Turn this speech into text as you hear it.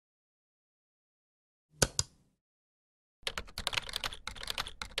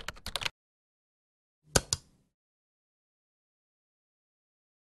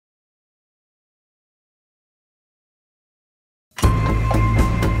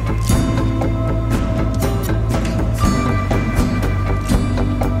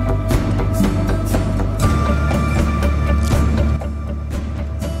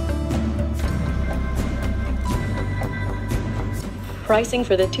pricing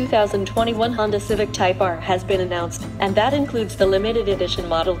for the 2021 Honda Civic Type R has been announced, and that includes the limited edition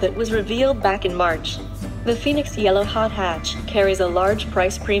model that was revealed back in March. The Phoenix Yellow Hot Hatch carries a large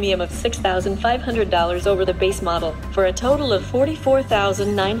price premium of $6,500 over the base model, for a total of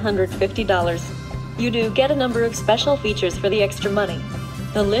 $44,950. You do get a number of special features for the extra money.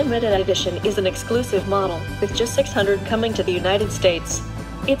 The limited edition is an exclusive model, with just 600 coming to the United States.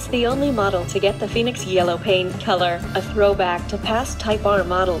 It's the only model to get the Phoenix Yellow paint color, a throwback to past Type R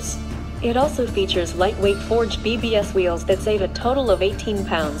models. It also features lightweight forged BBS wheels that save a total of 18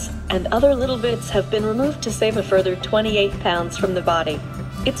 pounds, and other little bits have been removed to save a further 28 pounds from the body.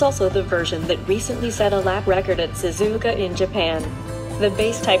 It's also the version that recently set a lap record at Suzuka in Japan. The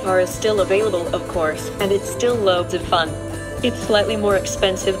base Type R is still available, of course, and it's still loads of fun. It's slightly more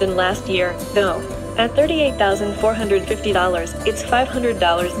expensive than last year, though. At $38,450, it's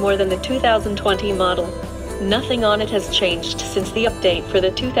 $500 more than the 2020 model. Nothing on it has changed since the update for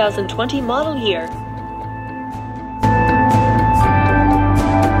the 2020 model year.